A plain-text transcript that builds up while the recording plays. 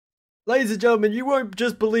Ladies and gentlemen, you won't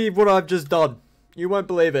just believe what I've just done. You won't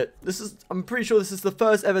believe it. I'm pretty sure this is the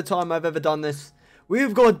first ever time I've ever done this.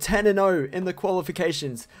 We've gone 10-0 in the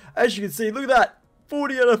qualifications. As you can see, look at that.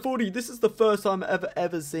 40 out of 40. This is the first time I've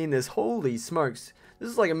ever seen this. Holy smokes. This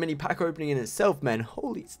is like a mini pack opening in itself, man.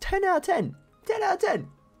 Holy, it's 10 out of 10. 10 out of 10.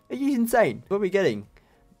 Are you insane? What are we getting?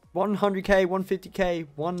 100k, 150k,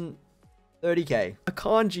 130k.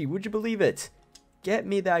 Akanji, would you believe it? Get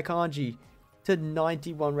me that Akanji to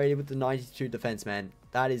 91 rated with the 92 defense, man.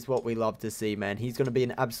 That is what we love to see, man. He's going to be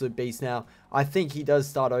an absolute beast now. I think he does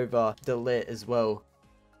start over the lit as well.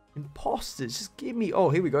 Imposters, just give me...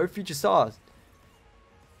 Oh, here we go. Future stars.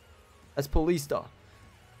 That's Paulista.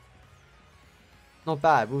 Not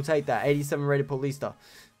bad. We'll take that. 87 rated Paulista.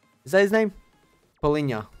 Is that his name?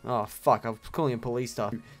 Paulinho. Oh, fuck. I was calling him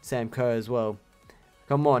Paulista. Sam Kerr as well.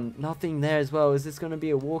 Come on. Nothing there as well. Is this going to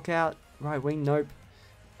be a walkout? Right wing? Nope.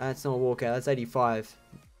 That's not a walkout. That's 85.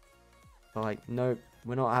 Like, nope.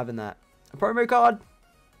 We're not having that. A promo card?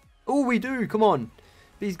 Oh, we do. Come on.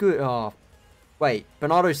 He's good. Oh, wait.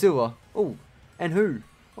 Bernardo Silva. Oh, and who?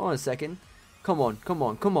 Hold on a second. Come on. Come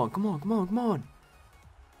on. Come on. Come on. Come on. Come on.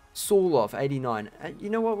 Soloff, 89. You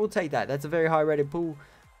know what? We'll take that. That's a very high rated pool.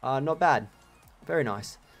 Not bad. Very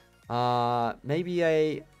nice. Maybe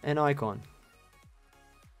an icon.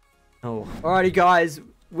 Oh. Alrighty, guys.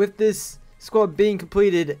 With this squad being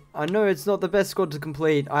completed, I know it's not the best squad to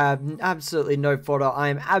complete. I have absolutely no fodder. I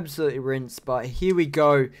am absolutely rinsed, but here we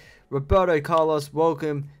go. Roberto Carlos,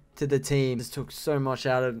 welcome to the team. This took so much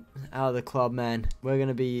out of the club, man. We're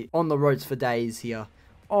gonna be on the ropes for days here.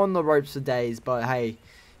 On the ropes for days, but hey,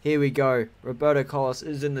 here we go. Roberto Carlos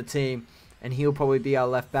is in the team, and he'll probably be our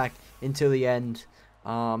left back until the end.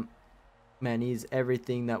 Man, he's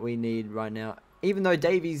everything that we need right now. Even though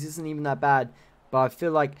Davies isn't even that bad, but I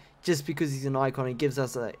feel like just because he's an icon, it gives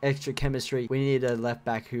us extra chemistry. We needed a left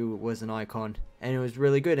back who was an icon, and it was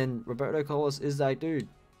really good. And Roberto Carlos is that dude.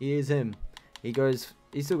 He is him. He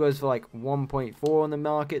still goes for like 1.4 on the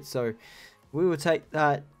market, so we will take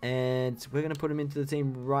that, and we're gonna put him into the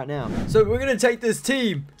team right now. So we're gonna take this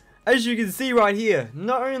team. As you can see right here,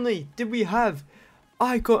 not only did we have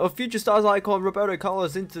icon, a future stars icon Roberto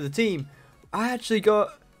Carlos into the team, I actually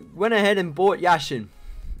went ahead and bought Yashin.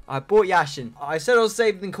 I bought Yashin. I said I was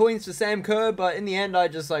saving coins for Sam Kerr, but in the end, I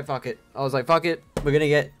just like, fuck it. I was like, fuck it. We're gonna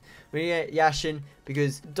get Yashin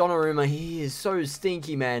because Donnarumma, he is so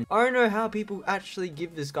stinky, man. I don't know how people actually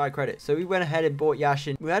give this guy credit. So we went ahead and bought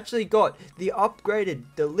Yashin. We actually got the upgraded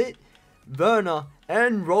Delit, Werner,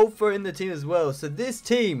 and Rolfo in the team as well. So this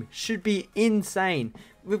team should be insane.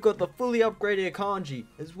 We've got the fully upgraded Akanji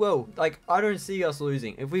as well. Like, I don't see us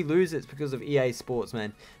losing. If we lose, it's because of EA Sports,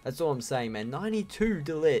 man. That's all I'm saying, man. 92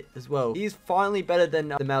 Delit as well. He's finally better than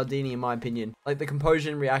the Maldini, in my opinion. Like, the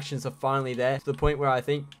composure and reactions are finally there to the point where I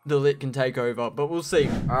think Delit can take over. But we'll see.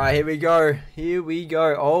 All right, here we go. Here we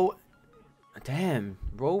go. Oh, damn.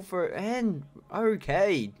 Roll for and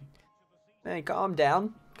okay. Man, calm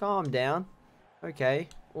down. Calm down. Okay.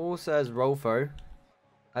 Also has Rolfo.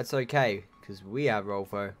 That's okay. Because we have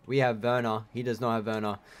Rolfo. We have Werner. He does not have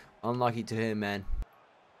Werner. Unlucky to him, man.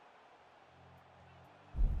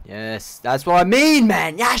 Yes. That's what I mean,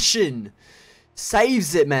 man. Yashin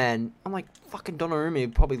saves it, man. I'm like, fucking Donnarumma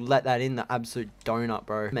would probably let that in the absolute donut,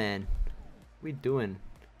 bro. Man. What are we doing?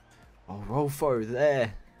 Oh, Rolfo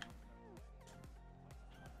there.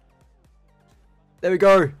 There we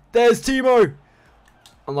go. There's Timo.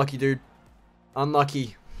 Unlucky, dude.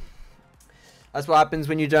 Unlucky. That's what happens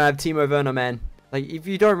when you don't have Timo Werner, man. Like, if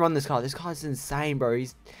you don't run this guy's insane, bro.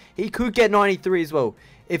 He could get 93 as well.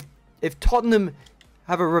 If Tottenham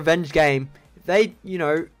have a revenge game, if they, you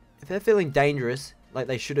know, if they're feeling dangerous, like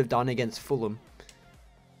they should have done against Fulham,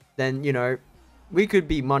 then, you know, we could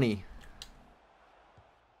be money.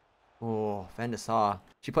 Oh, Van der Sar.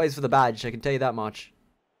 She plays for the badge, I can tell you that much.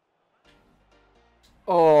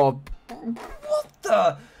 Oh, what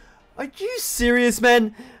the? Are you serious,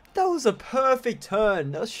 man? That was a perfect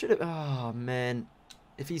turn. That should have... Oh, man.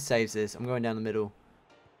 If he saves this, I'm going down the middle.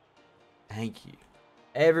 Thank you.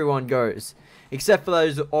 Everyone goes. Except for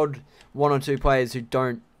those odd 1 or 2 players who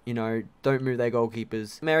don't, you know, don't move their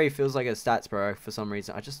goalkeepers. Mary feels like a stats bro for some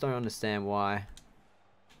reason. I just don't understand why.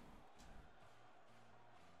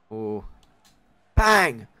 Oh.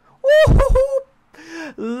 Bang! Woohoo!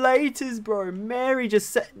 Laters, bro. Mary just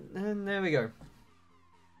set... And there we go.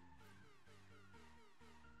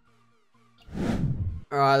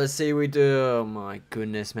 Alright, let's see what we do. Oh my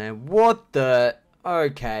goodness, man. What the...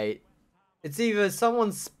 Okay. It's either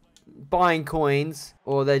someone's buying coins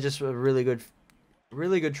or they're just a really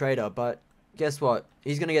good trader. But guess what?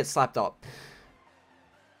 He's going to get slapped up.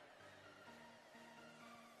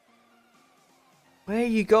 Where are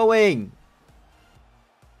you going?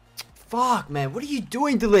 Fuck, man. What are you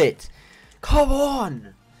doing, Delete? Come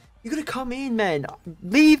on. You gotta come in, man.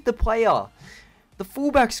 Leave the player. The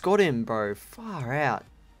fullback's got him, bro. Far out.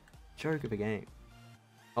 Joke of a game.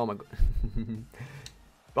 Oh my god.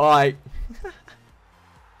 Bye.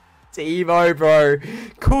 Timo, bro.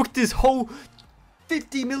 Cooked this whole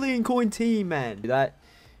 50 million coin team, man. That.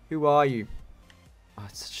 Who are you? Oh,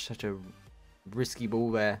 it's such a risky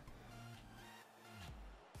ball there.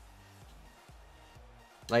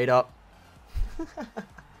 Laid up.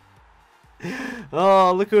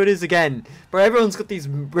 Oh, look who it is again. Bro, everyone's got these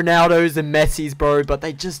Ronaldos and Messis, bro, but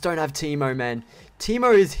they just don't have Timo, man.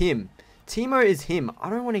 Timo is him. Timo is him. I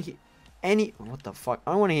don't want to hear any... What the fuck?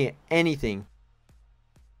 I don't want to hear anything.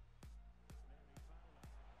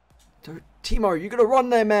 Dude, Timo, you gotta run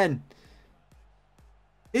there, man.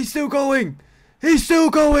 He's still going. He's still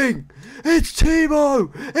going. It's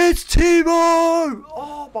Timo. It's Timo.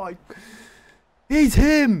 Oh, my... He's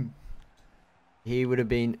him. He would have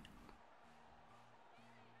been...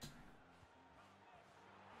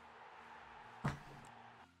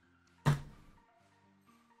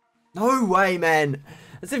 No way, man.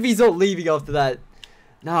 As if he's not leaving after that.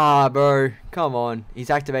 Nah, bro. Come on. He's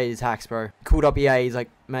activated his hacks, bro. Called up EA. He's like,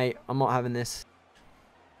 mate, I'm not having this.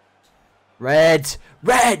 Red.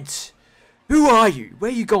 Red. Who are you? Where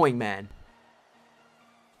are you going, man?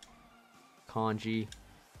 Kanji.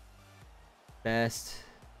 Best.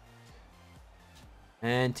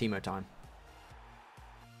 And Timo time.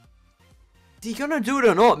 Is he gonna do it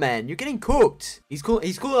or not, man? You're getting cooked. He's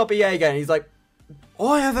calling up EA again. He's like,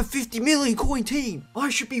 I have a 50 million coin team. I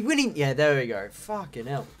should be winning. Yeah, there we go. Fucking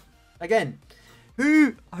hell. Again,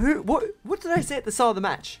 what did I say at the start of the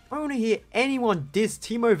match? I don't want to hear anyone diss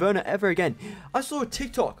Timo Werner ever again. I saw a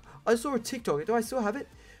TikTok. Do I still have it?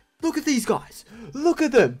 Look at these guys. Look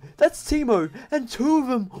at them. That's Timo. And two of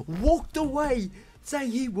them walked away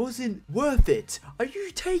saying he wasn't worth it. Are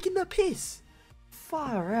you taking the piss?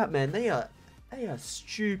 Far out, man. They are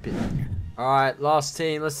stupid. Alright, last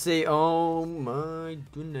team. Let's see. Oh my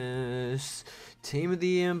goodness. Team of the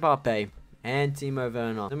year Mbappe and Timo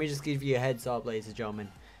Werner. Let me just give you a heads up, ladies and gentlemen.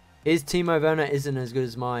 His Timo Werner isn't as good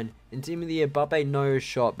as mine. In Team of the year Mbappe, no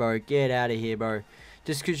shot, bro. Get out of here, bro.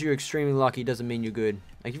 Just because you're extremely lucky doesn't mean you're good.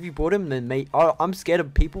 Like, if you bought him, then I'm scared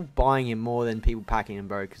of people buying him more than people packing him,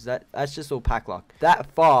 bro. Because that's just all pack luck. That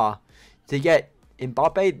far to get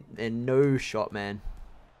Mbappe, and no shot, man.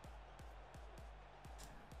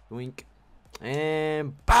 Wink.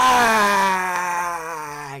 And bang!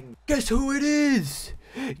 Guess who it is?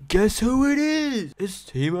 Guess who it is? It's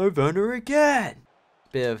Timo Werner again.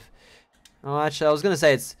 Bit of... Oh, actually, I was going to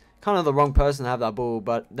say it's kind of the wrong person to have that ball.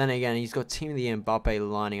 But then again, he's got Team of the Year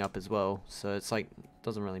Mbappe lining up as well. So it's like,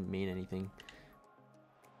 doesn't really mean anything.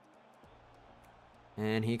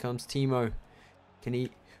 And here comes Timo. Can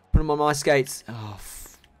he put him on my skates? Oh,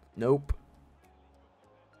 nope.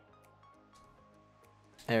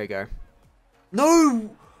 There we go. No!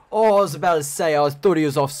 Oh, I was about to say, I thought he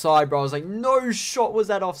was offside, bro. I was like, no shot was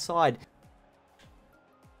that offside.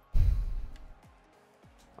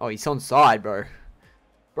 Oh, he's onside, bro.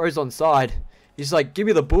 Bro's onside. He's like, give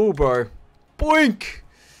me the ball, bro. Boink!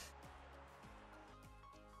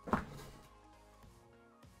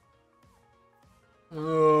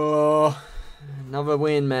 Oh, another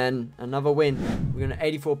win, man. Another win. We're going to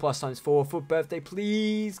 84 plus times 4. For birthday,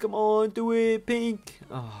 please. Come on, do it, Pink.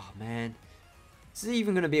 Oh, man. Is this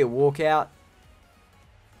even going to be a walkout?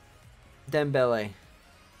 Dembele.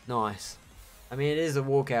 Nice. I mean, it is a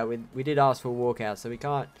walkout. We did ask for a walkout, so we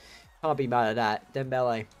can't be mad at that.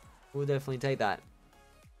 Dembele. We'll definitely take that.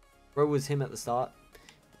 Bro was him at the start.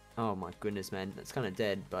 Oh, my goodness, man. That's kind of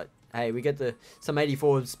dead, but hey, we get some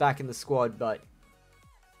 84s back in the squad, but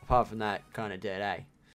apart from that, kind of dead, eh?